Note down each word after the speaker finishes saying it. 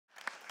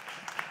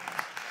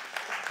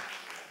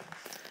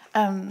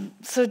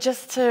So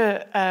just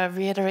to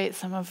reiterate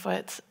some of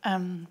what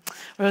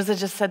Rosa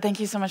just said,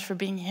 thank you so much for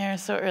being here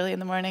so early in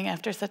the morning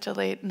after such a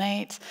late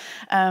night.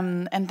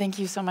 And thank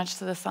you so much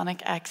to the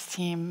Sonic X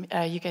team.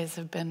 You guys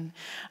have been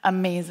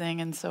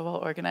amazing and so well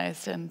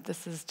organized, and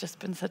this has just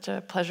been such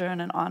a pleasure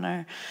and an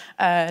honor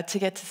to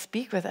get to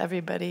speak with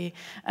everybody.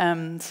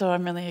 So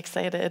I'm really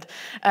excited.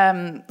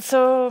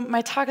 So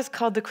my talk is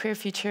called The Queer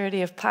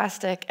Futurity of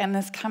Plastic, and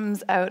this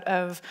comes out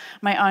of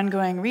my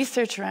ongoing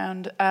research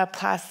around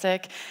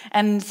plastic.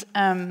 And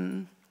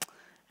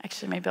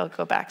actually, maybe I'll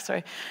go back,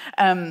 sorry.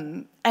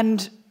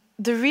 And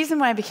the reason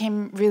why I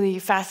became really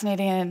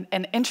fascinated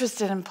and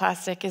interested in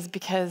plastic is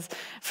because,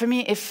 for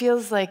me, it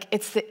feels like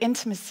it's the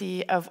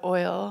intimacy of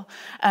oil.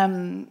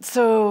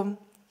 So,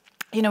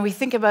 you know, we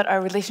think about our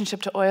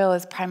relationship to oil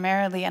as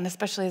primarily, and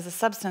especially as a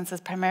substance,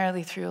 as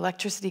primarily through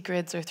electricity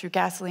grids or through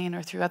gasoline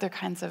or through other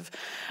kinds of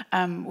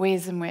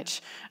ways in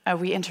which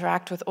we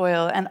interact with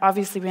oil. And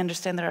obviously we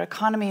understand that our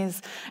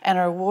economies and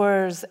our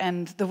wars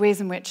and the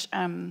ways in which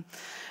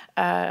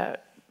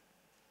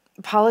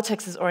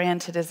politics is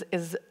oriented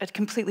is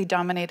completely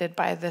dominated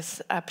by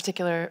this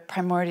particular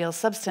primordial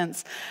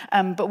substance.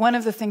 But one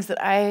of the things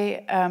that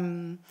I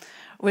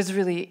was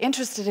really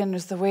interested in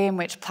was the way in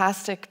which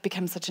plastic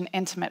becomes such an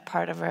intimate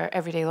part of our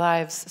everyday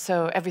lives.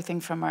 So everything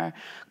from our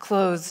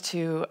clothes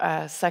to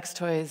sex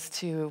toys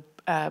to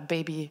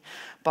baby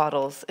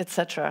bottles,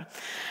 etc.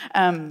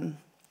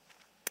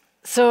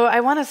 So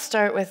I want to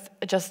start with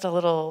just a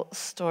little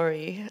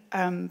story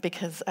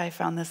because I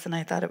found this and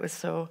I thought it was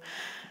so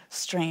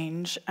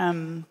strange.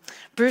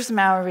 Bruce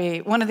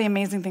Mowry, one of the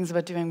amazing things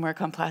about doing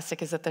work on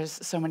plastic is that there's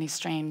so many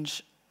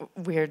strange,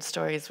 weird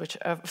stories,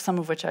 some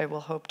of which I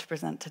will hope to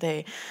present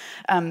today.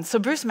 So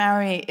Bruce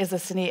Mowry is a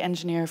city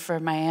engineer for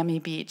Miami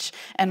Beach,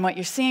 and what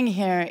you're seeing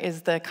here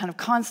is the kind of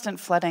constant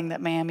flooding that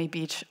Miami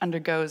Beach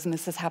undergoes, and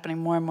this is happening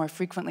more and more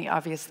frequently,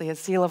 obviously, as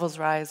sea levels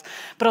rise,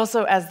 but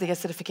also as the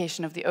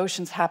acidification of the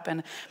oceans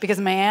happen, because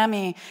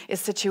Miami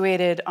is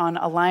situated on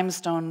a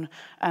limestone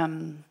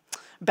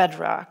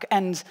bedrock,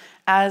 and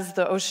as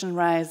the ocean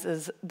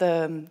rises,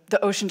 the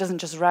ocean doesn't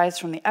just rise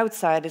from the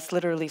outside, it's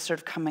literally sort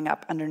of coming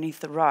up underneath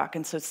the rock,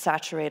 and so it's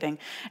saturating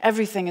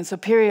everything, and so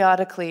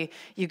periodically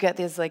you get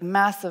these like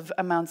massive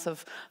amounts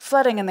of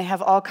flooding, and they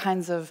have all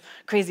kinds of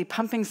crazy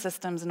pumping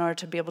systems in order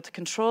to be able to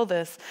control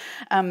this.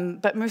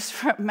 But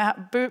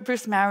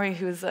Bruce Mowry,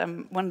 who's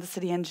one of the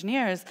city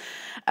engineers,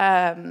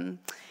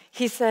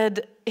 he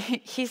said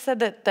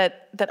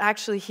that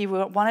actually he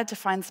wanted to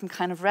find some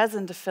kind of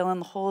resin to fill in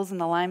the holes in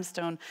the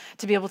limestone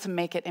to be able to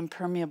make it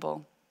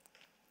impermeable.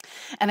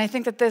 And I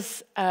think that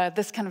this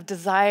kind of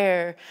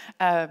desire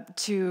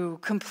to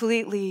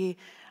completely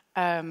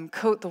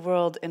coat the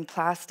world in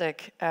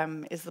plastic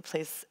is the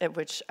place at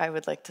which I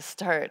would like to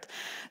start.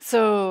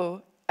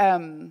 So,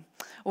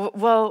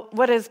 well,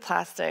 what is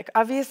plastic?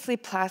 Obviously,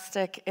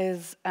 plastic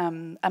is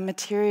a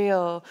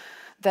material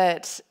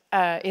that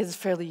is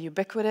fairly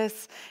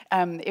ubiquitous.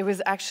 It was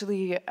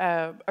actually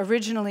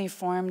originally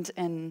formed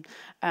in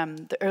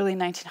the early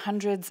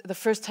 1900s. The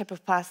first type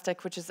of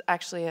plastic, which is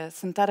actually a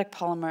synthetic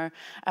polymer,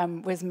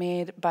 was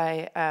made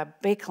by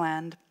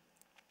Bakeland.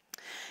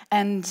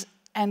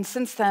 And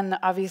since then,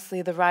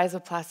 obviously, the rise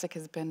of plastic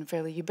has been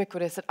fairly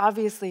ubiquitous.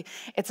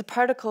 It's a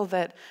particle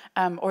that,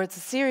 or it's a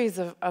series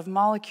of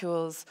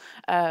molecules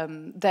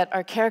that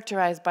are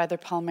characterized by their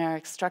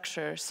polymeric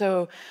structure.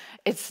 So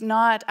it's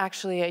not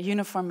actually a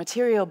uniform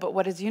material, but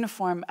what is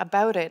uniform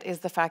about it is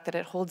the fact that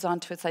it holds on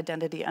to its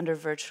identity under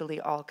virtually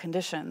all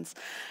conditions.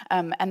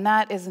 And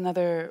that is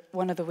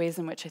one of the ways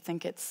in which I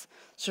think it's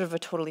sort of a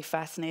totally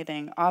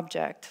fascinating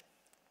object.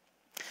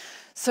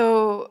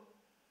 So,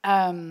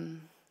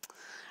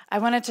 I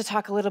wanted to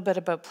talk a little bit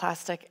about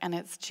plastic and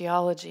its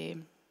geology.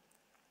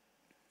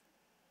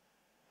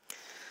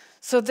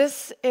 So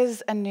this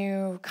is a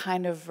new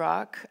kind of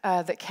rock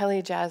that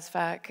Kelly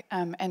Jasvak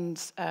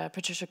and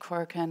Patricia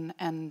Corkin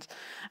and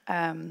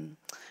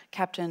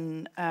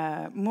Captain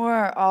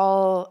Moore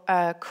all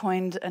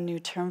coined a new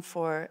term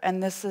for,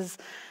 and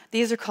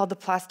these are called the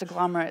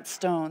plastiglomerate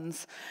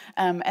stones,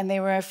 and they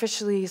were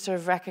officially sort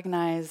of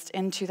recognized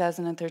in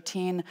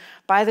 2013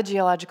 by the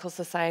Geological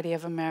Society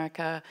of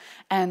America,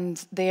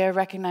 and they are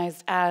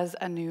recognized as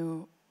a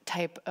new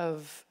type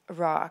of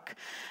rock.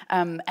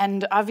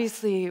 And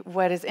obviously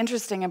what is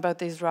interesting about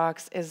these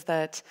rocks is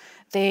that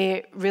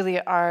they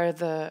really are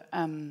they're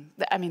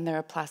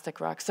a plastic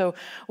rock. So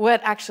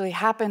what actually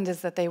happened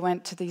is that they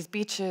went to these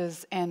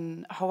beaches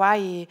in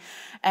Hawaii,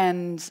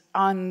 and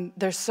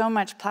there's so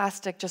much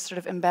plastic just sort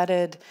of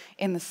embedded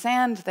in the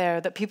sand there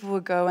that people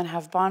would go and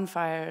have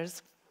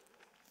bonfires.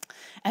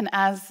 And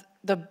as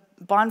the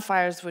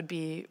bonfires would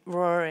be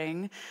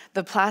roaring,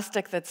 the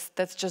plastic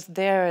that's just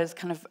there is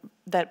kind of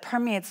that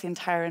permeates the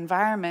entire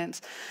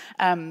environment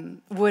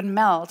would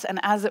melt, and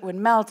as it would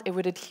melt, it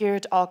would adhere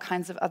to all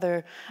kinds of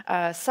other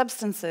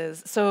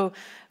substances. So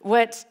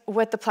what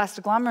the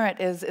plastiglomerate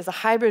is a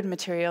hybrid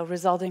material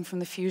resulting from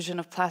the fusion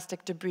of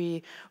plastic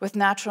debris with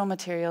natural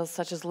materials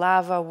such as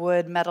lava,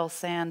 wood, metal,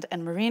 sand,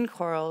 and marine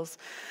corals.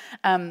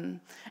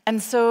 And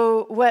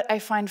so what I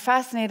find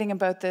fascinating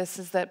about this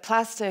is that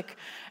plastic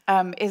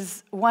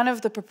is one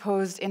of the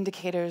proposed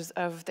indicators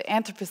of the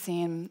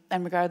Anthropocene,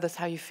 and regardless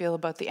how you feel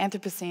about the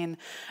Anthropocene,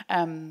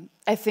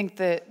 I think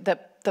that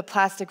the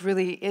plastic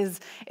really is,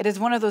 it is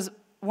one of those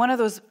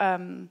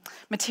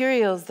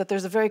materials that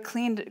there's a very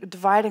clean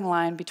dividing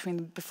line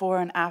between before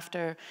and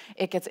after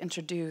it gets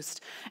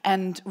introduced.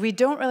 And we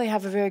don't really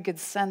have a very good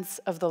sense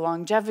of the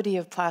longevity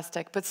of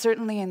plastic, but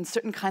certainly in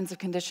certain kinds of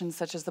conditions,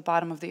 such as the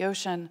bottom of the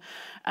ocean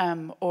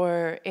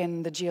or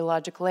in the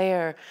geologic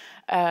layer,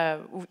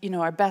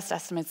 our best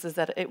estimates is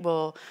that it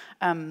will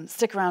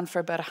stick around for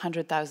about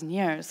 100,000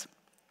 years.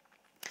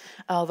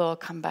 Although I'll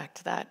come back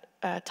to that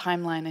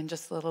timeline in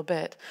just a little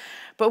bit.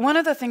 But one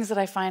of the things that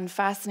I find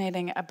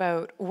fascinating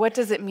about what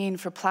does it mean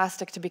for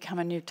plastic to become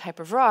a new type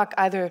of rock,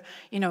 either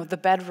the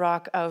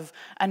bedrock of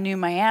a new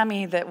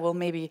Miami that will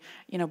maybe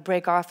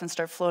break off and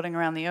start floating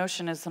around the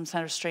ocean as some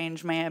sort of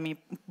strange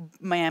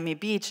Miami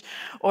beach,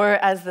 or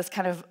as this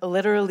kind of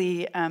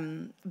literally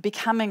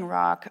becoming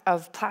rock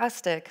of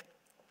plastic,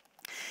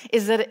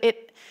 is that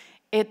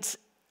it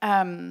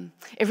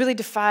really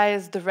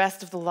defies the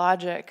rest of the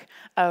logic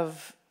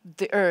of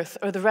the earth,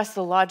 or the rest of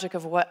the logic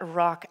of what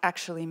rock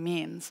actually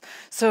means.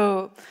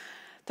 So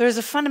there's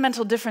a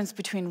fundamental difference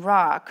between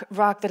rock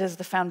that is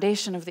the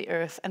foundation of the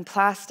earth, and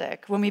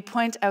plastic. When we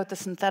point out the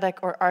synthetic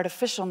or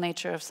artificial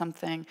nature of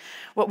something,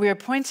 what we are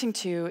pointing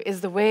to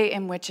is the way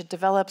in which it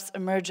develops,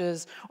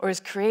 emerges, or is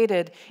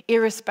created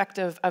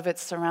irrespective of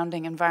its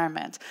surrounding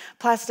environment.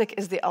 Plastic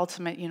is the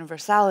ultimate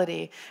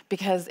universality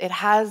because it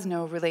has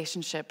no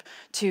relationship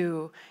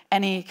to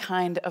any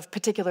kind of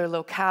particular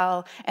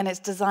locale, and it's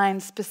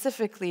designed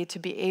specifically to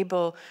be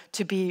able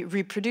to be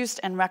reproduced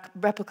and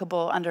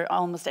replicable under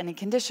almost any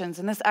conditions.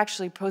 And this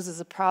actually poses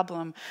a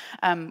problem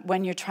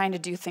when you're trying to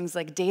do things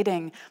like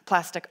dating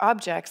plastic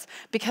objects,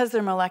 because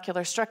their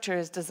molecular structure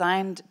is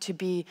designed to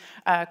be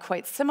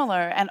quite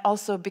similar, and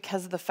also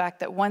because of the fact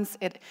that once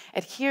it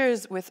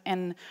adheres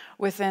within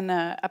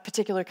a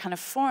particular kind of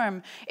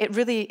form, it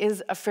really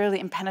is a fairly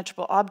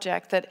impenetrable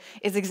object that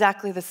is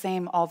exactly the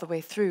same all the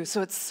way through.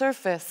 So its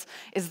surface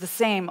is the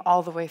same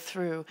all the way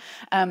through.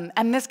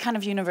 And this kind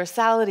of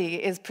universality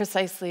is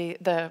precisely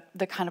the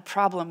kind of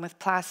problem with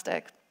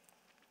plastic.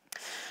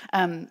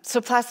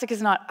 So plastic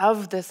is not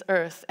of this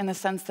earth in the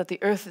sense that the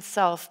earth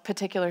itself,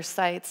 particular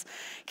sites,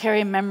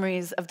 carry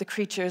memories of the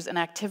creatures and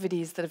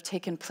activities that have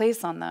taken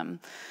place on them.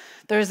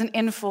 There is an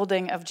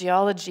infolding of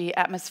geology,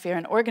 atmosphere,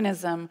 and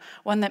organism,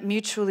 one that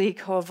mutually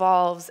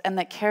co-evolves and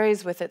that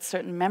carries with it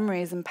certain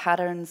memories and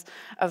patterns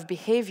of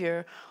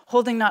behavior,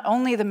 holding not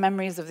only the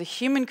memories of the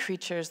human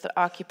creatures that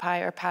occupy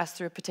or pass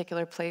through a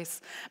particular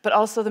place, but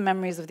also the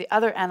memories of the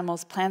other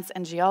animals, plants,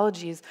 and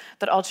geologies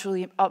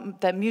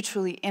that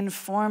mutually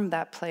inform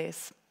that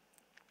place.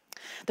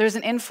 There's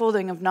an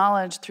infolding of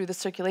knowledge through the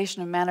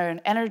circulation of matter and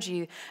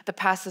energy that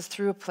passes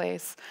through a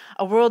place.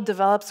 A world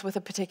develops with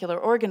a particular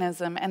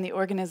organism, and the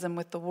organism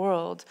with the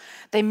world.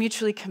 They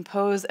mutually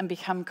compose and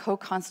become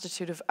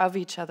co-constitutive of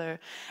each other.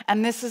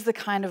 And this is the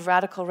kind of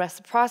radical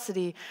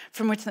reciprocity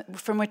from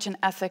which an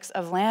ethics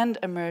of land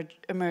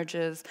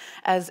emerges,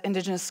 as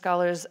Indigenous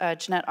scholars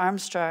Jeanette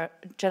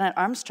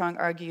Armstrong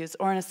argues,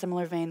 or in a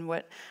similar vein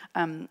what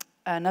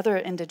another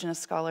Indigenous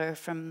scholar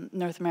from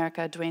North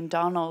America, Dwayne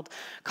Donald,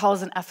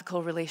 calls an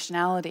ethical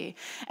relationality.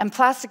 And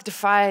plastic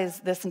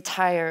defies this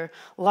entire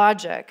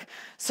logic.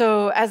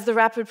 So as the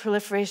rapid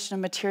proliferation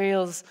of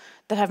materials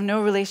that have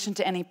no relation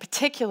to any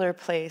particular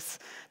place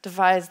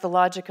defies the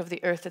logic of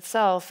the earth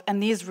itself,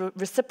 and these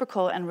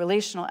reciprocal and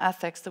relational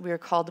ethics that we are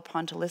called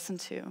upon to listen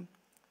to.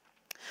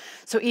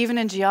 So even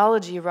in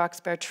geology, rocks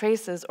bear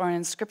traces or an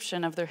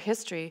inscription of their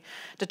history,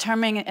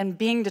 determining and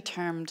being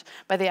determined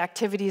by the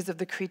activities of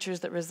the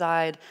creatures that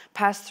reside,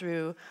 pass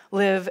through,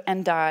 live,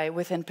 and die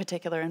within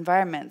particular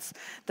environments.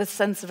 The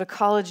sense of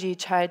ecology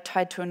tied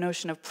to a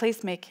notion of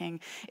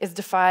placemaking is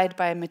defied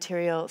by a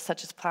material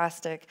such as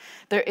plastic.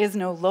 There is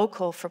no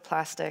local for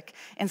plastic.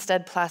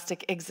 Instead,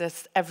 plastic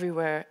exists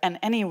everywhere and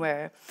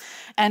anywhere.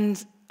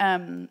 And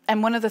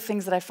one of the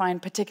things that I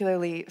find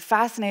particularly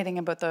fascinating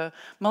about the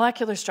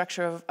molecular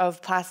structure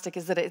of plastic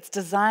is that it's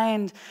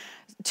designed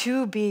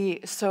to be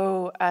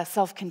so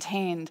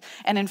self-contained.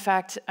 And in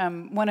fact,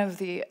 one of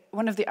the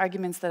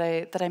arguments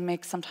that I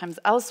make sometimes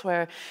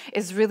elsewhere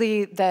is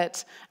really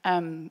that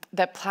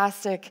that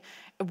plastic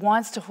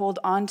wants to hold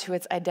on to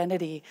its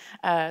identity,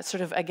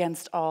 sort of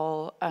against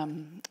all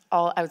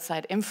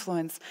outside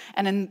influence,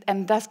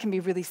 and thus can be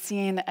really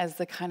seen as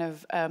the kind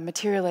of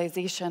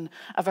materialization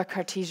of a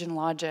Cartesian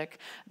logic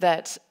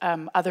that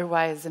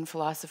otherwise in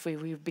philosophy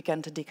we've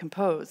begun to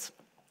decompose.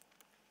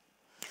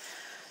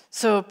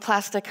 So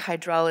plastic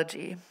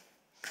hydrology.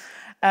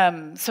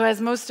 So as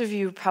most of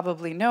you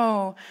probably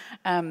know,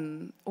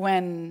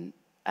 when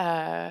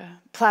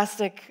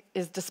plastic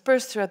is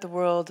dispersed throughout the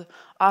world.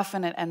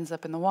 Often it ends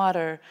up in the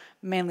water,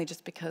 mainly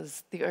just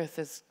because the Earth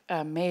is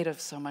made of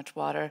so much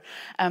water.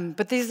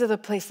 But these are the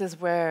places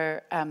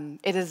where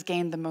it has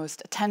gained the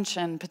most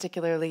attention,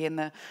 particularly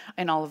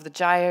in all of the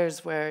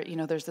gyres, where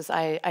there's this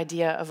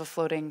idea of a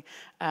floating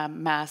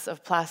mass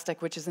of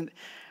plastic, which isn't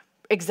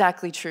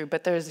exactly true,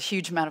 but there's a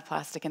huge amount of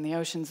plastic in the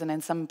oceans, and in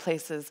some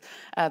places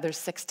there's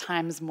 6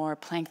 times more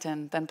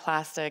plankton than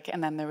plastic.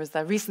 And then there was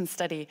that recent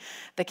study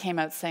that came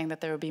out saying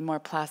that there would be more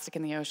plastic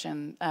in the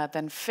ocean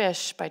than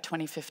fish by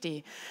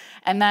 2050.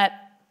 And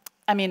that,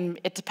 I mean,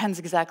 it depends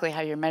exactly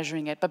how you're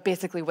measuring it, but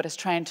basically what it's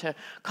trying to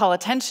call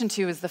attention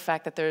to is the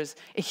fact that there's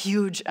a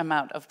huge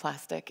amount of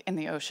plastic in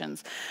the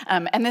oceans.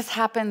 And this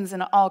happens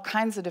in all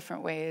kinds of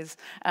different ways.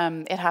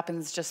 It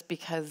happens just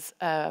because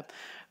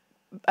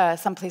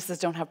some places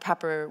don't have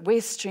proper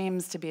waste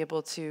streams to be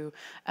able to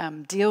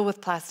deal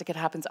with plastic. It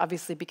happens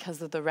obviously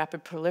because of the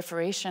rapid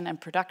proliferation and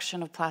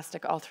production of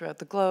plastic all throughout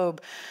the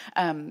globe.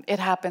 It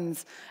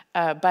happens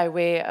by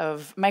way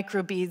of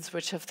microbeads,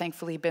 which have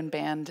thankfully been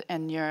banned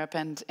in Europe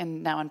and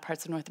now in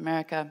parts of North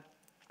America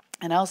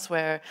and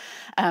elsewhere.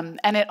 And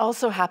it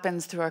also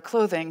happens through our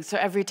clothing. So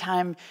every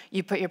time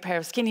you put your pair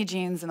of skinny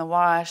jeans in the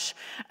wash,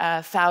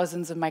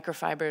 thousands of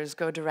microfibers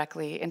go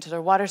directly into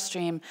the water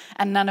stream,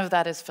 and none of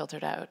that is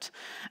filtered out.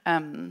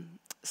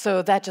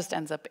 So that just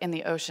ends up in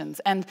the oceans.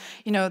 And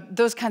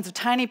those kinds of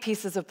tiny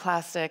pieces of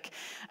plastic,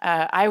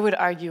 I would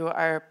argue,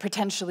 are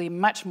potentially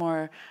much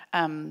more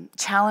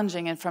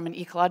challenging and from an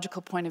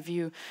ecological point of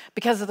view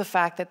because of the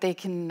fact that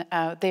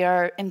they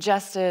are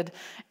ingested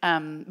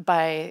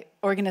by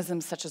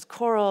organisms such as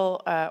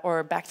coral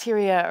or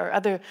bacteria or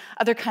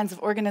other kinds of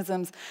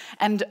organisms,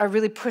 and are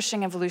really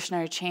pushing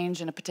evolutionary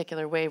change in a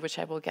particular way, which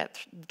I will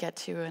get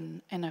to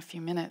in a few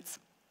minutes.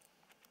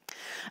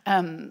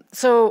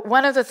 So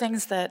one of the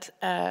things that,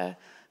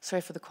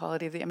 sorry for the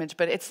quality of the image,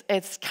 but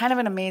it's kind of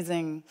an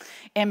amazing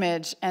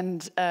image,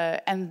 and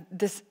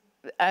this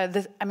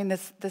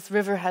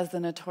river has the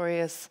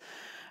notorious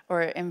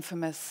or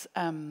infamous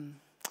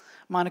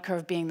moniker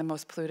of being the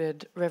most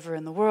polluted river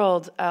in the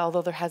world,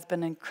 although there has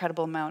been an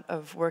incredible amount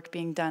of work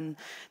being done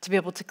to be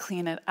able to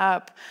clean it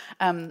up.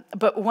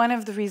 But one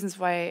of the reasons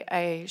why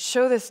I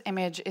show this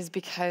image is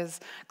because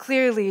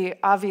clearly,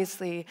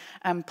 obviously,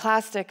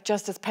 plastic,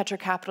 just as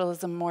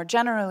petrocapitalism more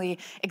generally,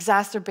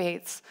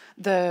 exacerbates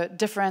the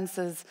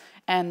differences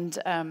and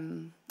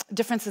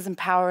differences in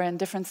power and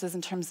differences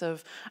in terms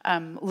of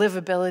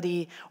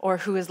livability or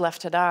who is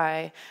left to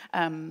die.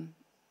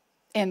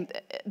 And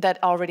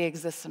that already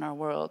exists in our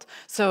world.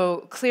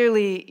 So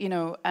clearly,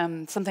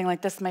 something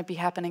like this might be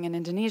happening in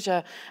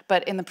Indonesia,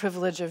 but in the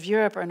privilege of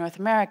Europe or North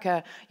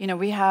America,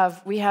 we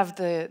have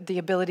the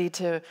ability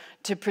to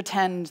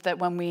pretend that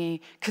when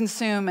we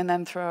consume and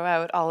then throw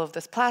out all of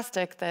this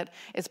plastic that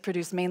is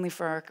produced mainly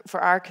for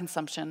our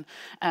consumption,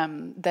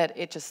 that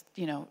it just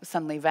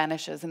suddenly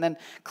vanishes. And then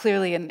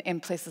clearly in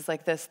places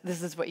like this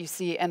is what you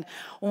see. And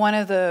one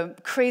of the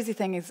crazy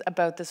things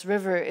about this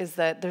river is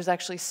that there's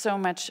actually so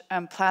much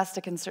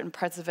plastic in certain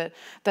parts of it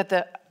that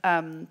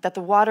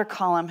the water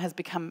column has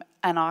become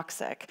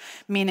anoxic,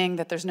 meaning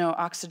that there's no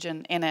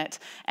oxygen in it,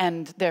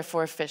 and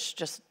therefore fish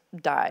just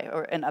die,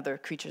 and other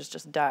creatures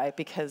just die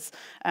because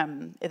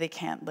they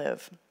can't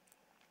live.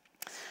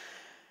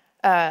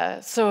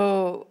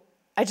 So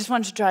I just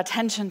wanted to draw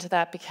attention to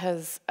that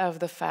because of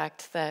the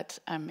fact that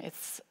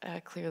it's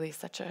clearly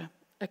such a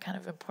kind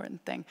of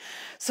important thing.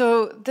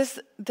 So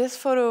this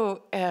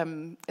photo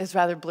is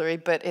rather blurry,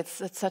 but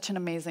it's such an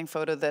amazing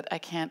photo that I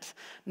can't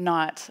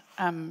not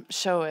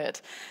show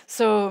it.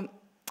 So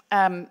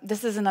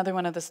this is another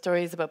one of the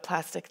stories about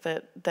plastic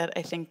that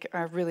I think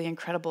are really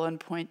incredible and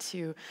point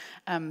to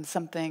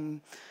something,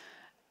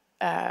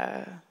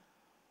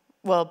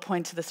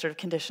 point to the sort of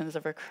conditions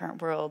of our current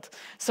world.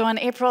 So on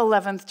April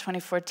 11th,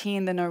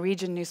 2014, the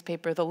Norwegian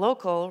newspaper The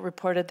Local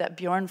reported that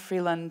Bjorn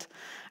Frieland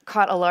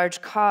caught a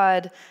large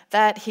cod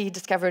that he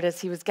discovered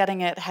as he was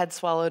getting it had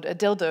swallowed a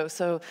dildo.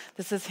 So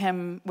this is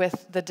him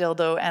with the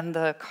dildo and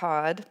the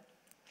cod.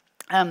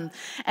 And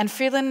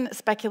Frieland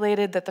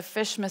speculated that the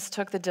fish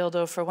mistook the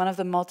dildo for one of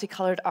the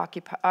multicolored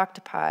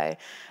octopi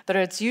that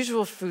are its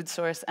usual food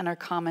source and are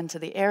common to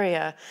the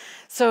area.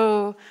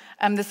 So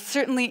this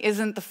certainly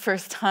isn't the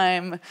first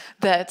time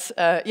that,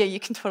 yeah,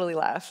 you can totally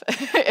laugh.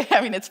 I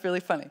mean, it's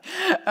really funny.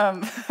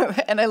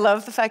 And I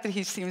love the fact that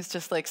he seems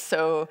just like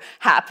so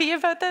happy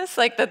about this,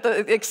 like that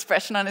the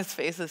expression on his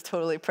face is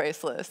totally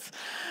priceless.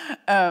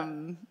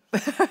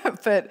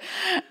 But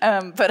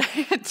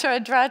I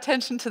draw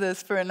attention to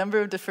this for a number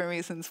of different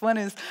reasons. One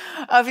is,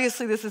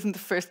 obviously, this isn't the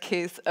first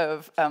case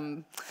of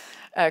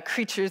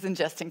creatures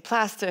ingesting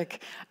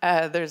plastic.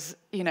 There's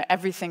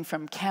everything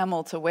from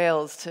camel to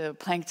whales to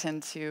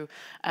plankton to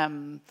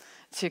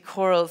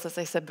corals, as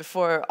I said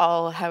before,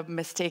 all have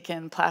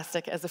mistaken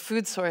plastic as a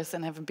food source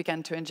and have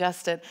begun to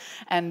ingest it.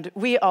 And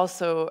we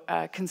also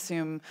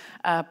consume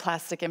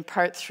plastic in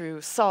part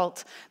through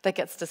salt that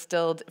gets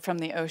distilled from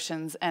the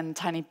oceans, and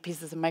tiny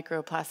pieces of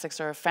microplastics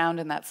are found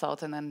in that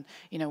salt. And then,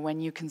 when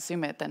you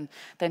consume it, then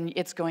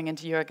it's going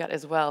into your gut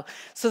as well.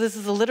 So this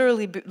is a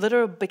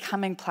literal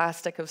becoming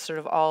plastic of sort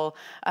of all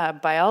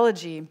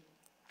biology.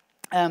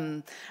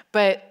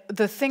 But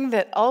the thing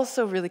that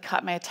also really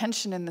caught my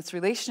attention in this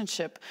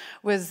relationship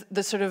was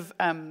the sort of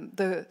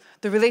the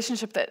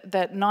relationship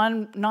that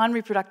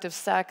non-reproductive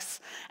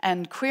sex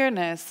and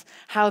queerness,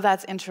 how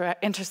that's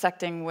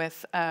intersecting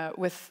with a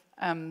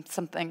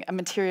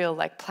material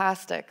like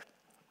plastic.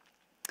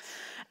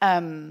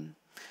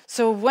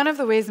 So one of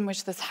the ways in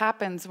which this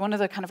happens, one of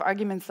the kind of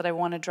arguments that I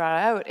want to draw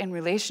out in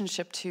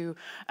relationship to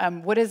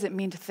what does it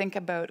mean to think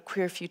about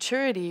queer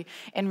futurity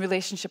in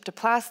relationship to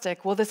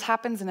plastic, well, this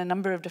happens in a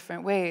number of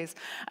different ways.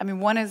 I mean,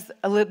 one is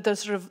the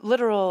sort of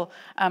literal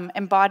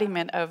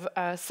embodiment of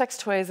sex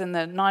toys and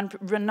the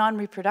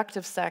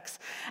non-reproductive sex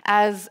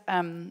as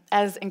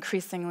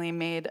increasingly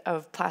made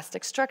of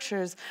plastic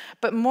structures.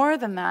 But more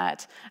than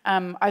that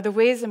are the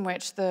ways in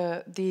which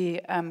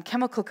the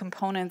chemical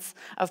components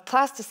of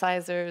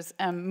plasticizers,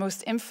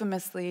 most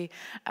infamously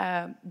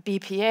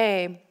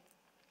BPA,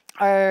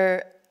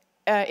 are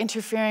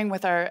interfering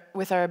with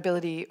our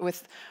ability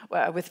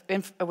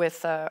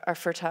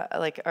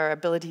our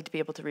ability to be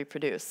able to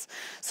reproduce.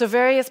 So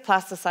various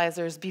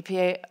plasticizers,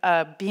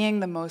 BPA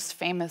being the most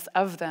famous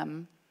of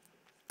them.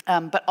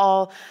 But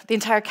the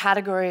entire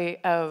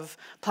category of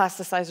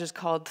plasticizers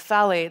called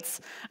phthalates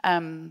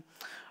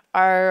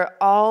are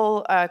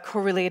all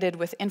correlated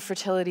with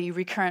infertility,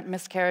 recurrent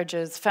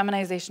miscarriages,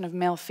 feminization of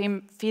male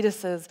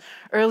fetuses,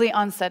 early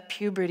onset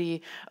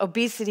puberty,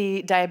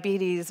 obesity,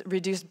 diabetes,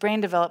 reduced brain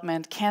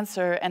development,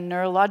 cancer, and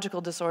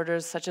neurological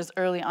disorders such as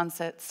early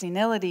onset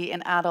senility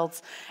in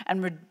adults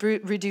and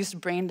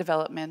reduced brain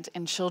development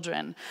in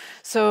children.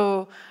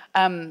 So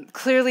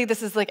clearly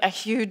this is like a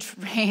huge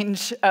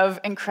range of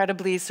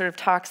incredibly sort of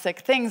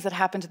toxic things that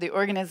happen to the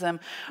organism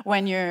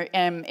when you're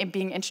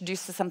being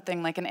introduced to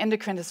something like an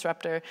endocrine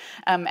disruptor.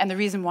 And the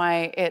reason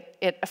why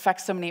it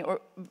affects so many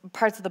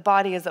parts of the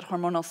body is that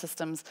hormonal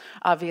systems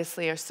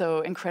obviously are so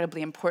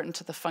incredibly important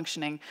to the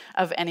functioning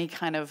of any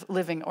kind of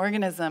living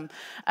organism.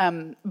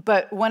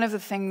 But one of the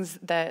things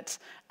that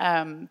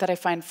I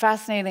find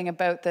fascinating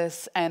about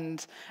this,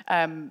 and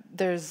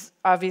there's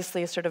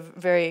obviously a sort of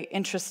very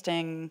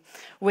interesting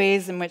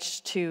ways in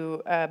which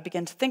to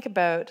begin to think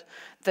about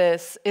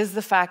this, is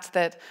the fact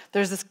that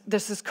there's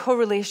this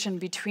correlation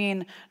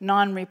between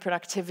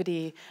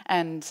non-reproductivity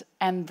and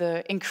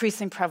the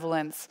increasing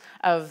prevalence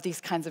of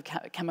these kinds of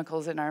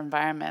chemicals in our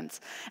environment.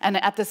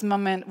 And at this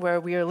moment where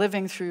we are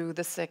living through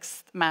the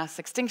 6th mass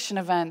extinction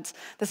event,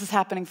 this is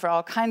happening for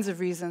all kinds of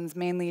reasons,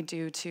 mainly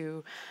due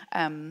to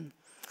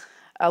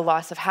a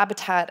loss of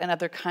habitat and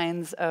other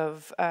kinds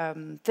of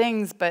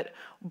things, but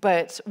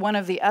one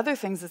of the other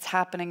things that's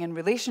happening in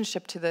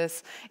relationship to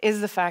this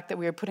is the fact that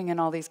we are putting in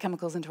all these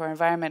chemicals into our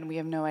environment and we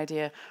have no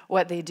idea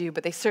what they do,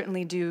 but they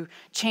certainly do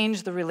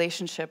change the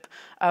relationship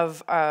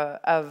of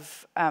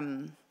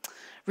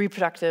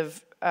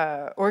reproductive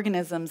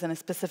organisms, and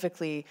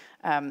specifically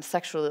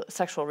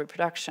sexual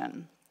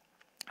reproduction.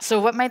 So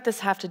what might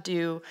this have to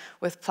do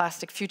with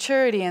plastic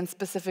futurity, and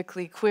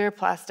specifically queer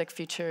plastic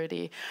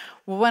futurity?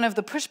 Well, one of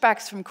the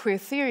pushbacks from queer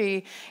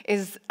theory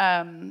is,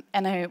 and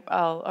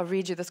I'll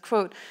read you this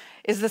quote,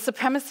 is the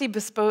supremacy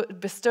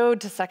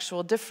bestowed to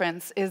sexual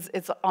difference, is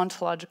its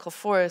ontological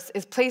force,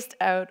 is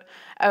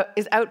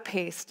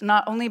outpaced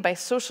not only by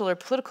social or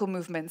political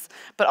movements,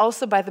 but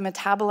also by the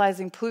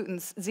metabolizing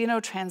pollutants,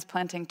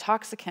 xenotransplanting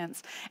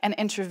toxicants, and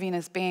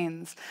intravenous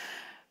banes.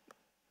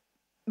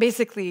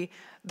 Basically,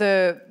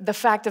 the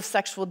fact of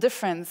sexual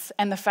difference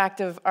and the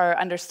fact of our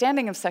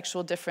understanding of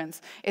sexual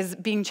difference is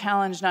being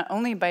challenged not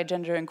only by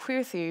gender and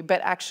queer theory,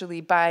 but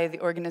actually by the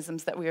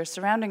organisms that we are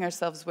surrounding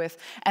ourselves with.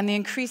 And the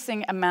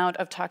increasing amount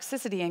of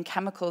toxicity and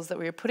chemicals that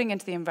we are putting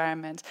into the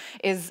environment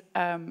is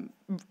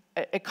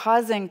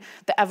causing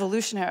the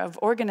evolution of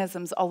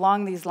organisms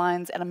along these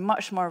lines at a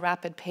much more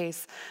rapid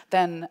pace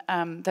than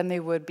they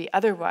would be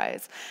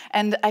otherwise.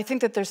 And I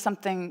think that there's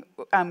something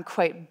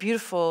quite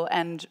beautiful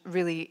and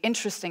really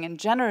interesting and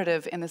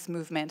generative in this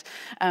movement,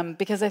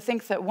 because I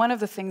think that one of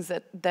the things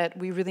that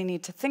we really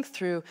need to think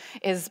through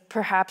is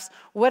perhaps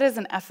what is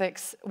an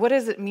ethics, what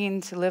does it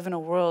mean to live in a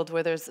world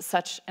where there's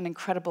such an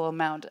incredible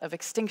amount of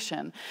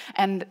extinction,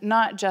 and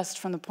not just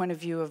from the point of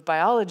view of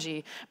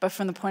biology, but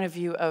from the point of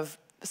view of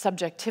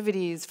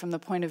subjectivities, from the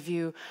point of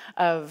view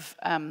of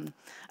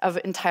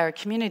entire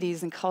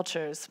communities and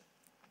cultures.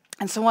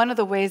 And so one of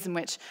the ways in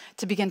which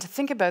to begin to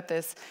think about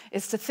this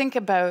is to think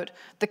about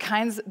the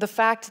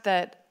fact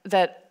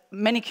that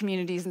many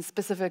communities, and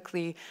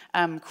specifically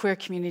queer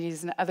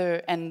communities and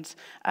other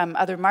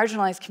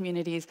marginalized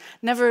communities,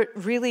 never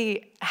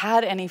really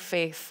had any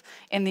faith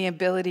in the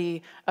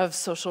ability of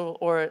social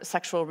or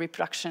sexual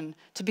reproduction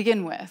to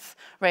begin with,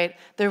 right?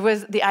 There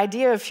was the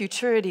idea of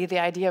futurity, the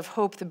idea of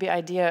hope, the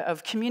idea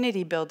of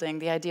community building,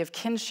 the idea of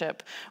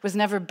kinship was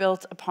never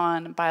built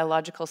upon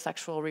biological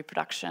sexual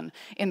reproduction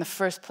in the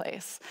first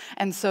place.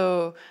 And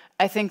so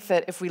I think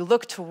that if we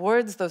look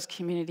towards those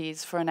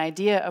communities for an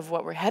idea of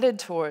what we're headed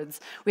towards,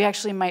 we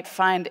actually might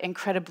find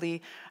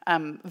incredibly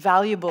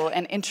valuable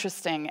and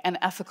interesting and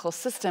ethical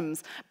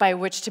systems by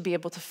which to be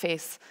able to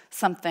face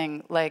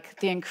something like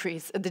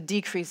the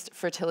decreased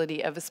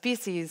fertility of a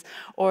species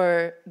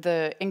or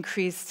the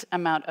increased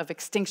amount of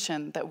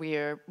extinction that we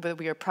are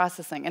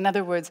processing. In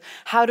other words,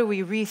 how do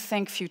we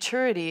rethink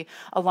futurity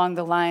along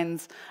the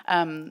lines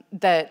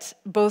that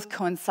both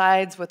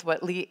coincides with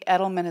what Lee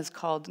Edelman has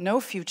called no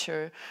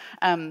future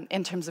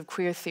in terms of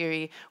queer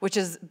theory, which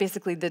is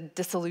basically the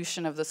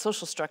dissolution of the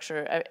social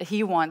structure.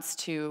 He wants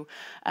to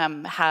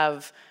have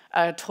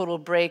a total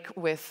break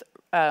with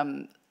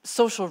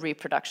social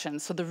reproduction,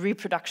 so the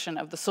reproduction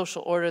of the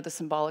social order, the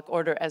symbolic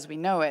order as we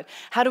know it.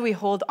 How do we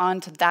hold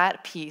on to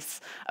that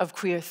piece of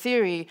queer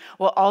theory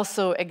while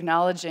also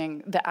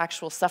acknowledging the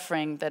actual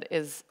suffering that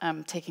is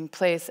taking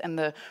place and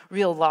the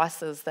real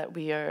losses that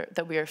we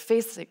are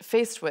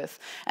faced with?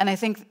 And I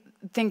think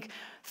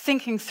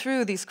thinking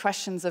through these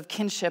questions of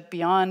kinship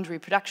beyond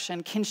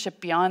reproduction, kinship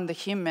beyond the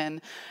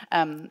human,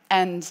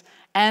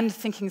 and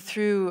thinking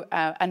through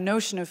a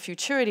notion of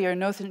futurity or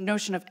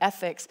notion of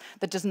ethics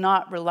that does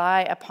not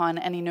rely upon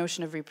any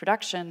notion of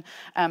reproduction,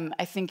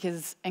 I think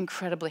is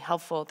incredibly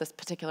helpful at this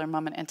particular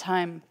moment in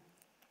time.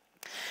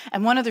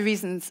 And one of the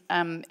reasons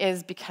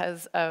is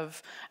because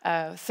of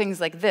things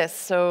like this.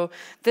 So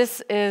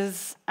this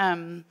is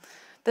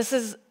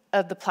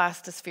the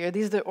plastisphere.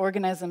 These are the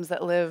organisms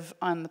that live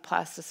on the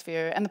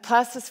plastisphere. And the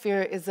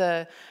plastisphere is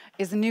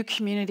a new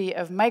community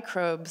of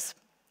microbes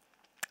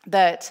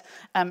that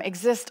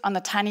exist on the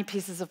tiny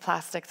pieces of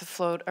plastic that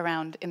float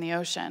around in the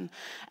ocean.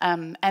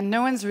 And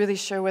no one's really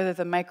sure whether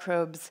the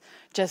microbes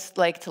just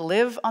like to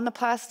live on the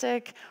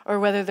plastic or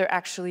whether they're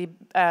actually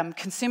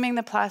consuming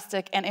the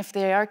plastic, and if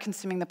they are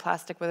consuming the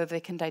plastic, whether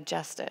they can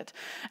digest it.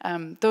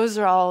 Those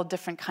are all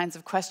different kinds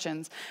of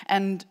questions.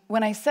 And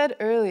when I said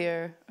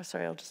earlier,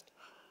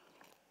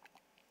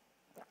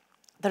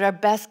 that our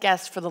best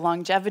guess for the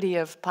longevity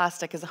of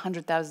plastic is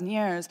 100,000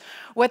 years,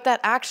 what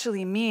that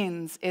actually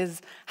means is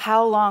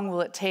how long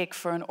will it take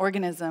for an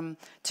organism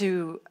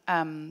to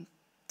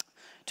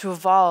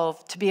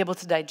evolve to be able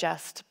to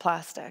digest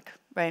plastic,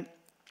 right?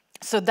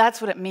 So that's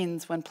what it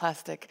means when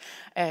plastic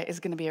is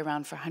going to be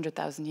around for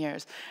 100,000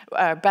 years.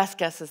 Our best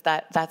guess is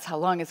that that's how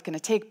long it's going to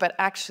take, but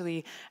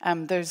actually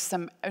there's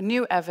some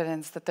new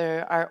evidence that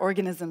there are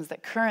organisms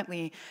that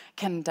currently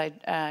can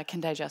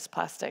digest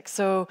plastic,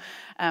 so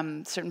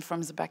certain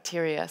forms of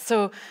bacteria.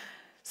 So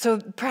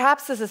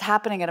perhaps this is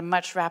happening at a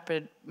much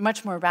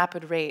more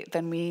rapid rate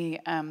than we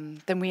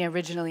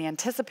originally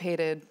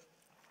anticipated.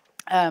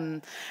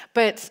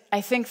 But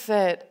I think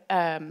that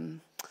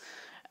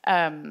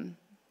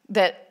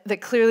that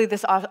clearly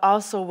this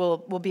also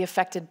will be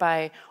affected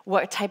by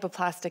what type of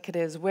plastic it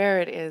is,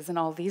 where it is, and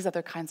all these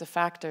other kinds of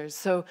factors.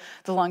 So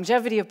the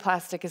longevity of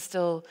plastic is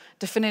still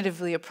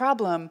definitively a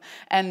problem.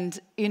 And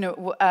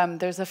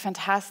there's a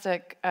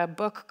fantastic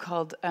book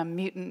called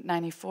Mutant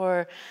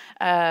 94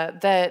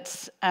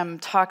 that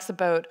talks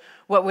about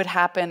what would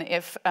happen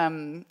if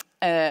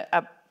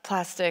a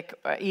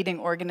plastic-eating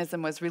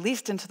organism was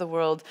released into the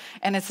world.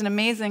 And it's an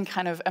amazing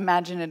kind of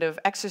imaginative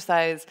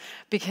exercise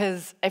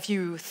because if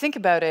you think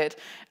about it,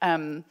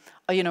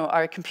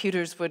 our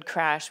computers would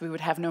crash, we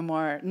would have no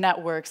more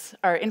networks,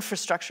 our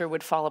infrastructure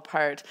would fall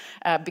apart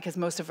because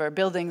most of our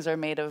buildings are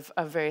made of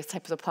various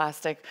types of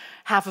plastic.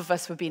 Half of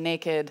us would be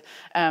naked.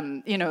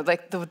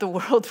 Like the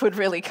world would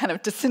really kind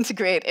of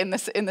disintegrate in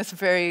this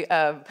very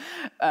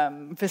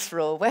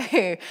visceral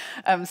way.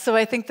 So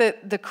I think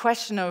that the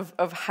question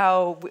of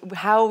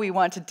how we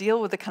want to deal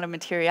with the kind of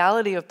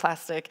materiality of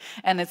plastic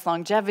and its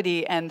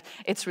longevity and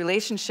its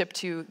relationship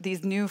to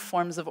these new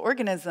forms of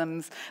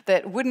organisms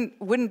that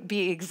wouldn't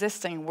be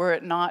existing were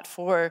it not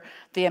for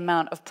the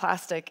amount of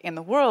plastic in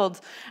the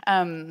world,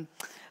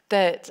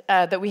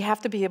 that we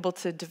have to be able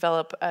to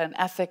develop an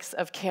ethics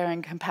of care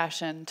and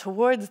compassion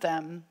towards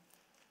them.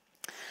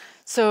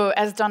 So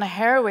as Donna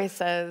Haraway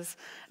says,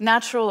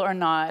 natural or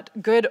not,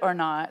 good or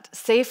not,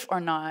 safe or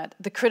not,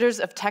 the critters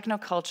of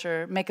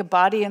technoculture make a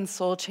body and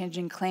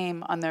soul-changing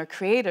claim on their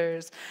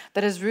creators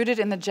that is rooted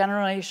in the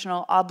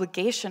generational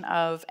obligation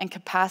of and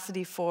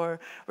capacity for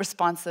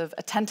responsive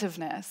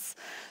attentiveness.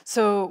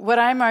 So what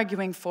I'm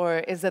arguing for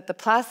is that the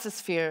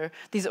plastisphere,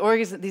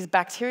 these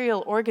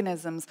bacterial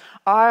organisms,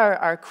 are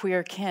our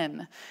queer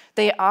kin.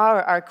 They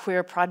are our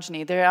queer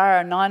progeny. They are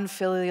our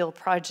nonfilial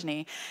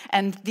progeny.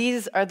 And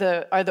these are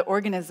the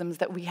organisms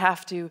that we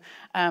have to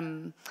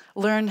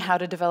learn how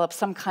to develop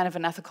some kind of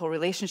an ethical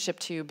relationship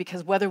to,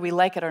 because whether we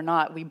like it or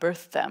not, we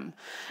birthed them.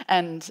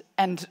 And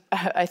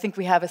I think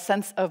we have a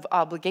sense of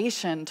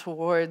obligation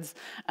towards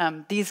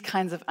these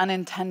kinds of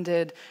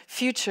unintended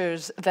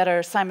futures that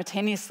are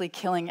simultaneously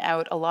killing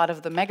out a lot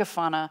of the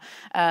megafauna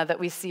that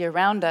we see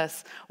around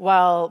us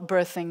while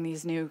birthing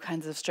these new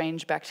kinds of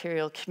strange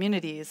bacterial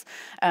communities.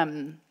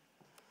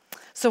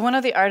 So one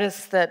of the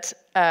artists that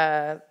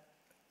I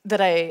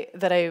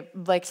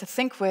like to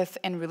think with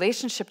in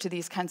relationship to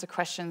these kinds of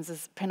questions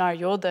is Pinar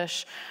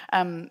Yoldaş,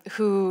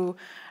 who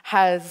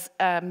has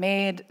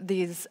made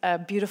these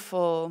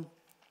beautiful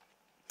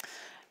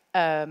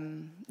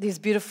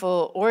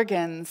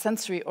organs,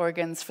 sensory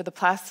organs for the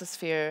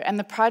plastisphere. And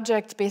the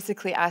project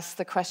basically asks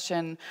the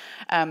question,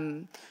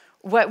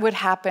 what would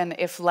happen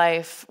if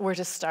life were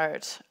to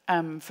start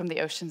from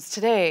the oceans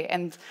today?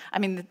 And I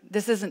mean,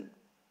 this isn't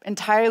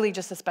entirely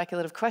just a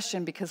speculative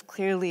question, because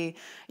clearly,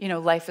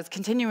 life is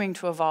continuing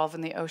to evolve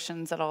in the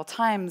oceans at all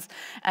times,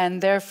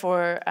 and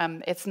therefore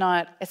it's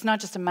not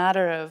just a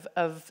matter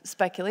of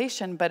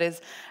speculation, but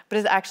is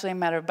actually a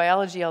matter of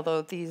biology.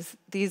 Although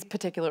these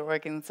particular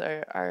organs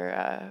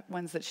are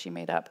ones that she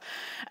made up.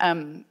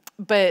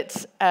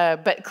 But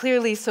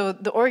clearly, so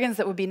the organs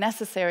that would be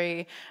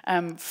necessary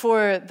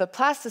for the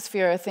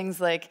plastisphere are things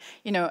like,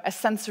 a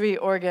sensory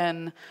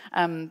organ.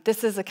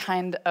 This is a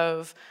kind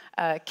of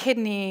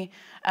kidney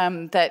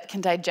that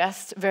can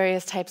digest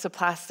various types of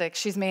plastic.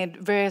 She's made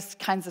various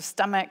kinds of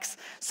stomachs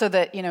so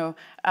that,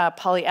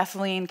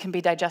 polyethylene can be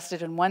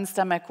digested in one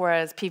stomach,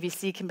 whereas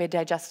PVC can be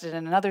digested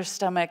in another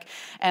stomach,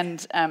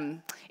 and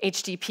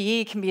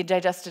HDPE can be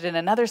digested in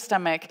another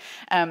stomach,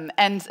 and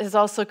has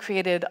also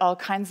created all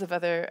kinds of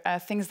other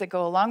things that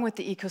go along with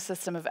the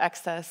ecosystem of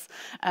excess,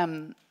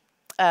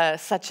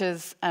 such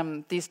as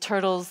these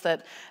turtles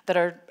that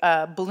are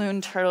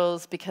balloon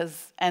turtles,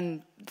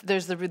 and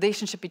there's the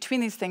relationship between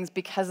these things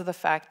because of the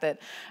fact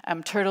that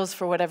turtles,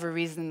 for whatever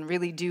reason,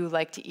 really do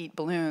like to eat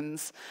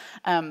balloons.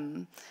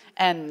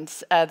 And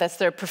that's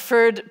their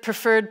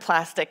preferred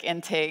plastic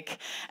intake.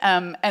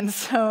 And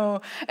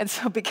so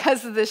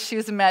because of this, she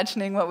was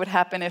imagining what would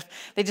happen if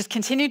they just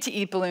continued to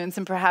eat balloons,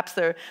 and perhaps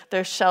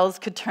their shells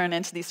could turn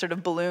into these sort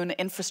of balloon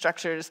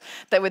infrastructures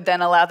that would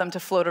then allow them to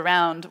float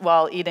around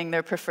while eating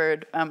their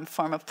preferred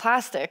form of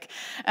plastic.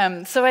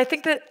 So I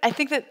think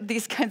that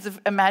these kinds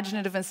of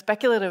imaginative and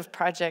speculative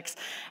projects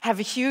have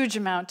a huge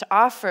amount to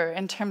offer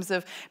in terms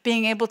of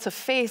being able to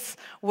face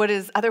what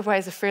is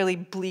otherwise a fairly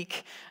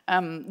bleak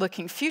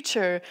looking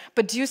future,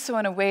 but do so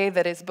in a way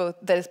that is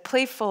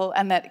playful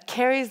and that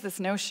carries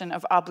this notion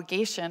of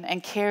obligation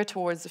and care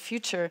towards the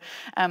future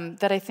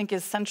that I think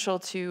is central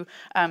to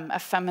a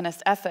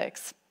feminist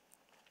ethics.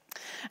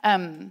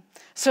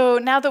 So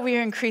now that we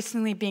are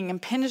increasingly being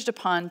impinged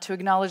upon to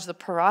acknowledge the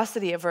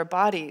porosity of our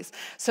bodies,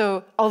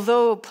 so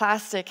although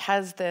plastic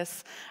has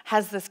this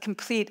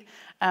complete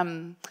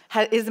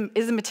is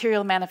a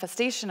material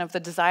manifestation of the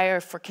desire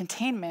for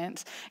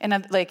containment,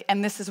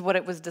 and this is what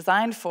it was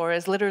designed for,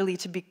 is literally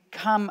to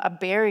become a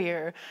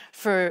barrier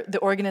for the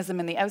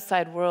organism in the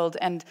outside world,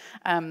 and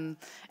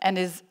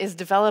is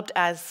developed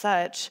as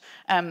such.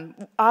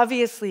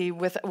 Obviously,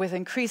 with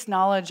increased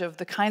knowledge of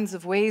the kinds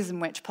of ways in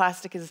which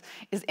plastic is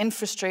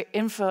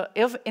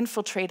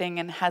infiltrating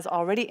and has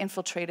already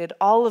infiltrated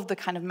all of the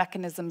kind of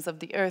mechanisms of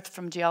the earth,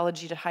 from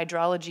geology to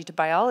hydrology to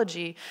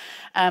biology,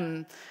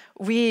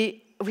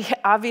 we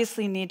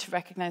obviously need to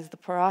recognize the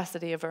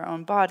porosity of our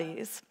own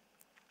bodies.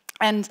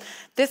 And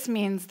this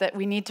means that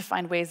we need to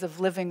find ways of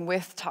living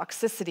with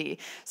toxicity.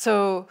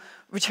 So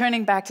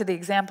returning back to the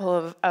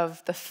example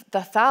of the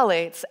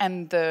phthalates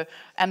and the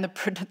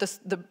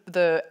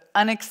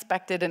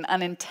unexpected and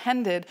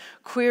unintended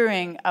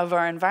queering of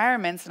our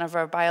environments and of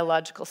our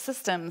biological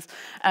systems,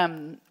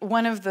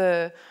 one of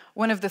the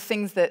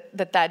things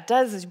that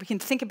does is we can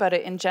think about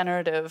it in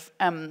generative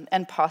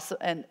and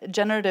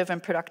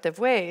productive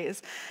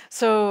ways.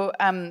 So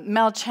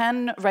Mel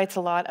Chen writes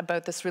a lot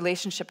about this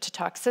relationship to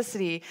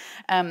toxicity,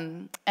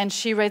 and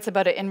she writes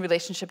about it in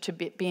relationship to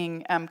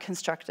being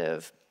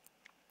constructive.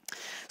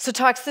 So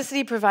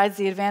toxicity provides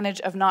the advantage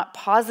of not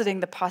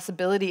positing the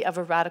possibility of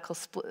a radical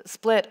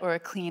split or a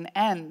clean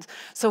end.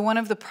 So one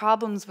of the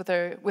problems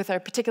with our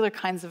particular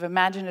kinds of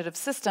imaginative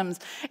systems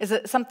is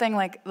that something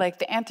like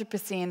the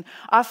Anthropocene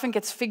often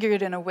gets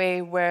figured in a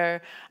way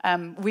where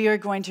we are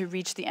going to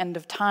reach the end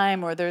of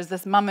time, or there's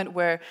this moment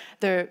where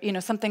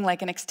something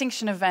like an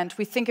extinction event,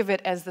 we think of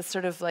it as this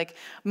sort of like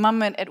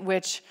moment at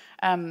which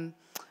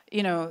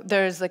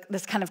there's like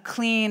this kind of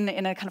clean,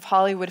 in a kind of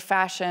Hollywood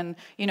fashion,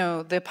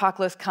 the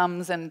apocalypse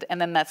comes and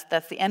then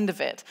that's the end of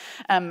it.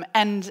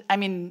 And I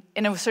mean,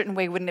 in a certain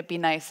way, wouldn't it be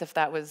nice if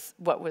that was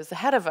what was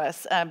ahead of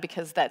us?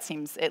 Because that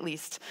seems at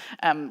least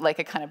like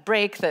a kind of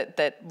break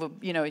that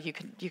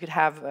you could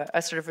have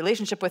a sort of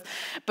relationship with.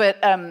 But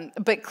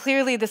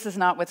clearly, this is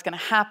not what's going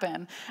to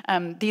happen.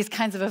 These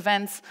kinds of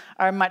events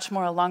are much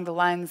more along the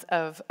lines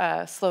of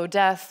slow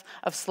death,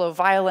 of slow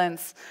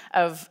violence,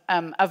 of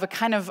a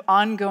kind of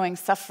ongoing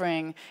suffering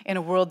suffering in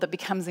a world that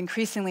becomes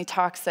increasingly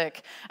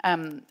toxic,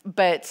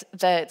 but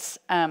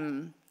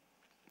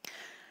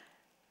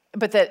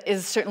that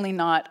is certainly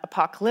not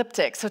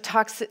apocalyptic. So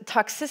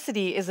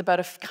toxicity is about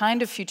a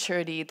kind of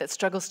futurity that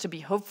struggles to be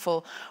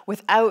hopeful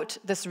without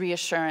this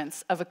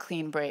reassurance of a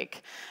clean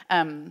break.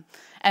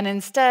 And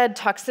instead,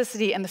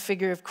 toxicity and the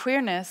figure of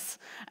queerness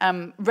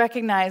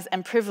recognize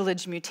and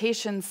privilege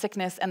mutation,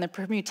 sickness, and the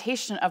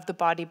permutation of the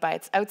body by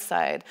its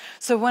outside.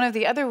 So one of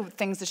the other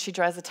things that she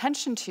draws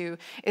attention to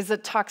is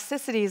that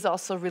toxicity is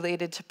also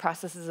related to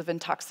processes of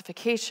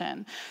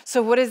intoxication.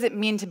 So what does it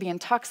mean to be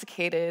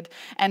intoxicated,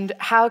 and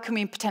how can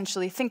we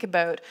potentially think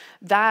about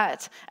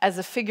that as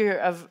a figure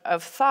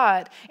of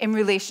thought in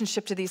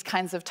relationship to these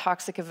kinds of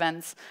toxic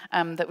events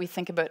that we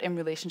think about in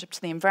relationship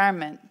to the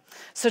environment?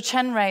 So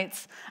Chen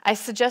writes, I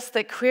suggest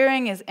that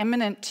queering is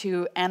imminent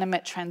to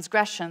animate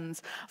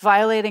transgressions,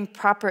 violating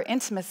proper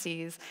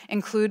intimacies,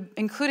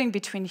 including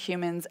between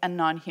humans and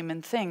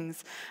non-human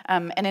things.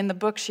 And in the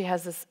book, she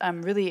has this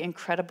really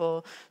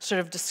incredible sort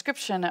of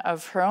description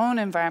of her own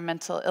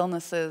environmental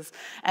illnesses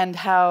and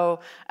how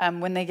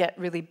when they get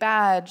really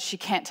bad, she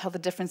can't tell the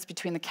difference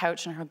between the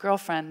couch and her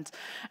girlfriend.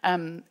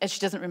 And she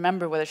doesn't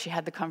remember whether she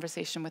had the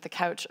conversation with the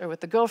couch or with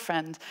the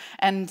girlfriend.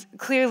 And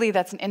clearly,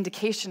 that's an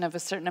indication of a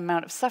certain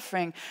amount of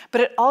suffering, but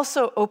it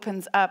also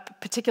opens up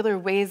particular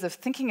ways of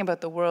thinking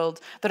about the world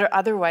that are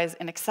otherwise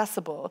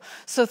inaccessible.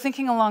 So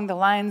thinking along the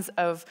lines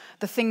of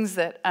the things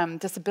that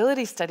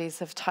disability studies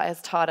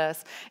has taught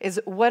us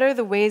is what are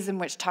the ways in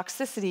which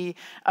toxicity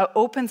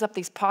opens up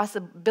these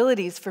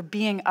possibilities for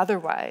being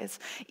otherwise,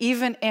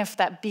 even if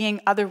that being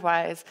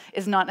otherwise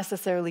is not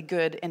necessarily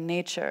good in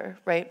nature,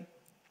 right?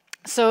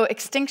 So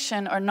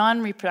extinction or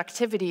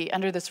non-reproductivity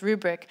under this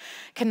rubric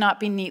cannot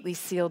be neatly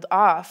sealed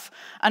off.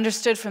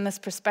 Understood from this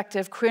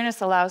perspective,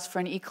 queerness allows for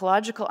an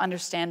ecological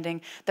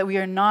understanding that we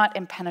are not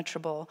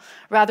impenetrable.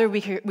 Rather,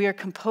 we are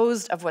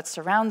composed of what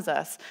surrounds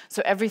us,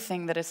 so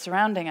everything that is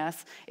surrounding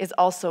us is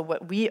also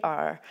what we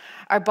are.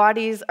 Our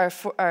bodies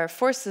are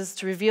forces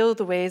to reveal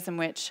the ways in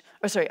which,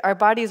 our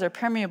bodies are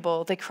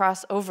permeable, they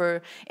cross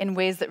over in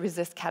ways that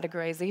resist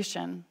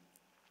categorization.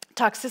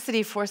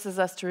 Toxicity forces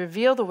us to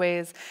reveal the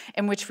ways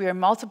in which we are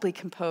multiply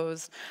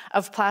composed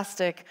of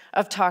plastic,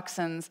 of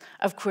toxins,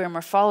 of queer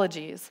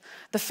morphologies.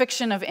 The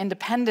fiction of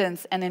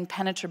independence and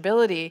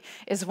impenetrability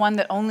is one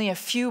that only a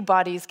few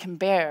bodies can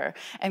bear,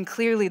 and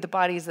clearly the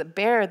bodies that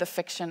bear the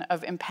fiction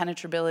of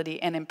impenetrability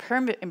and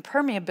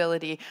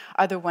impermeability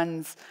are the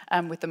ones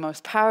with the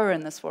most power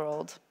in this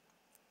world.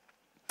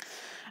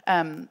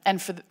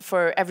 And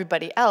for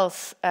everybody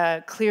else,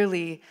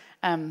 clearly,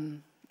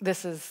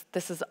 this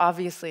is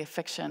obviously a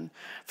fiction.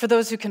 For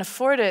those who can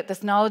afford it,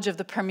 this knowledge of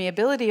the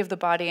permeability of the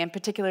body, and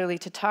particularly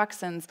to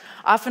toxins,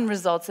 often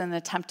results in an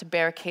attempt to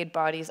barricade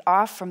bodies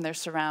off from their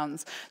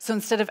surrounds. So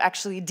instead of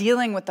actually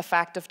dealing with the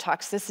fact of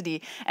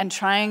toxicity and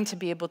trying to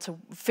be able to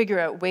figure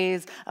out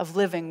ways of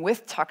living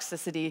with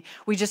toxicity,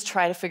 we just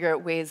try to figure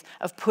out ways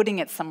of putting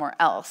it somewhere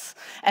else.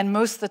 And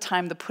most of the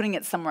time, the putting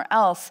it somewhere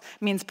else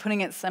means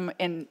putting it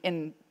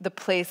in the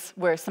place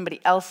where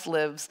somebody else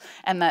lives,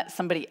 and that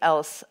somebody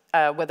else,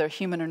 whether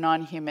human or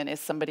non-human, is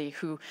somebody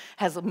who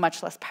has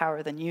much less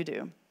power than you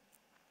do.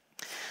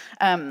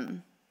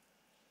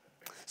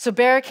 So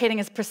barricading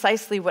is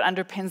precisely what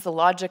underpins the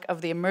logic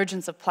of the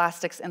emergence of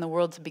plastics in the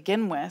world to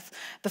begin with,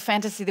 the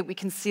fantasy that we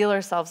can seal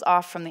ourselves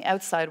off from the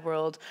outside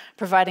world,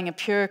 providing a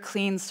pure,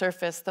 clean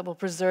surface that will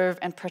preserve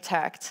and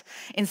protect.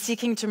 In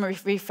seeking to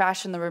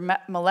refashion the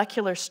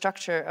molecular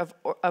structure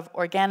of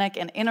organic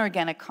and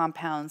inorganic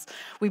compounds,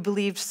 we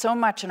believed so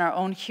much in our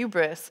own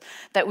hubris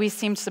that we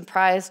seemed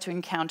surprised to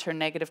encounter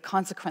negative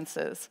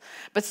consequences.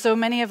 But so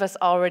many of us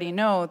already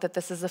know that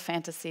this is a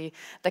fantasy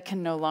that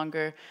can no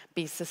longer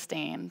be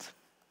sustained.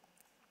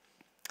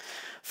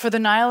 For the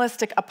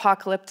nihilistic,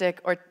 apocalyptic,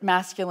 or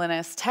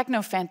masculinist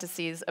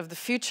techno-fantasies of the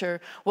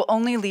future will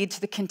only lead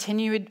to the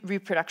continued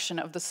reproduction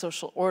of the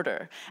social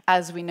order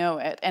as we know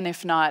it, and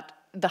if not,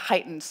 the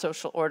heightened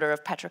social order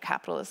of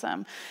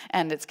petrocapitalism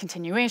and its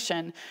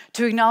continuation.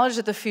 To acknowledge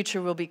that the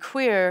future will be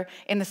queer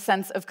in the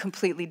sense of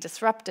completely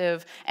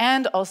disruptive,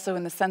 and also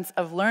in the sense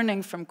of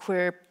learning from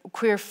queer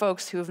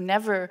folks who have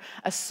never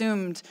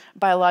assumed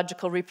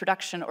biological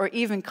reproduction or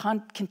even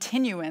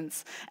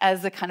continuance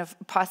as a kind of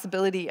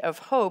possibility of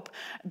hope,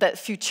 that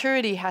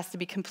futurity has to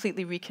be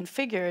completely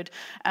reconfigured,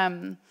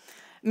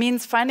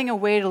 means finding a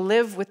way to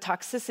live with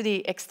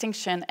toxicity,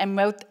 extinction,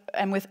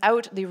 and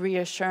without the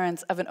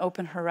reassurance of an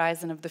open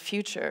horizon of the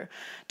future.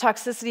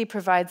 Toxicity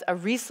provides a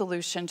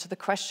resolution to the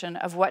question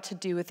of what to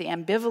do with the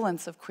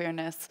ambivalence of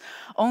queerness,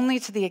 only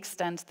to the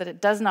extent that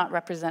it does not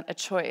represent a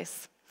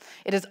choice.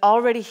 It is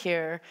already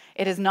here.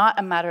 It is not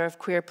a matter of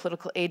queer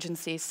political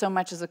agency so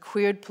much as a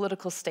queer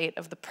political state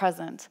of the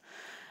present.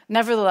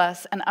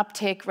 Nevertheless, an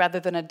uptake rather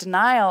than a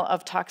denial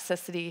of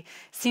toxicity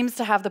seems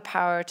to have the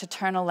power to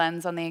turn a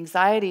lens on the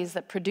anxieties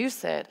that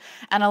produce it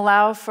and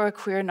allow for a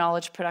queer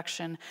knowledge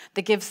production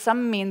that gives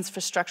some means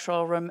for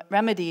structural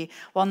remedy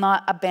while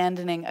not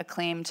abandoning a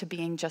claim to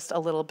being just a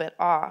little bit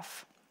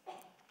off.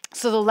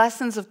 So the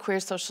lessons of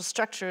queer social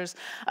structures,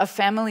 of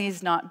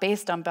families not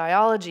based on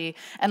biology,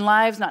 and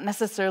lives not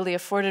necessarily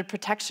afforded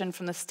protection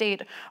from the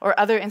state or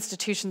other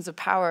institutions of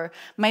power,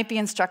 might be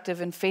instructive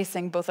in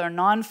facing both our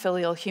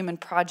non-filial human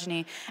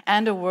progeny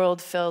and a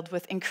world filled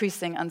with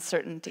increasing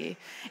uncertainty.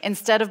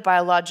 Instead of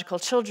biological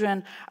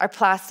children, our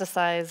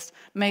plasticized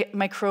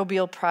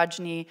microbial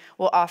progeny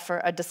will offer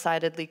a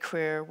decidedly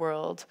queer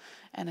world.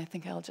 And I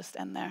think I'll just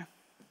end there.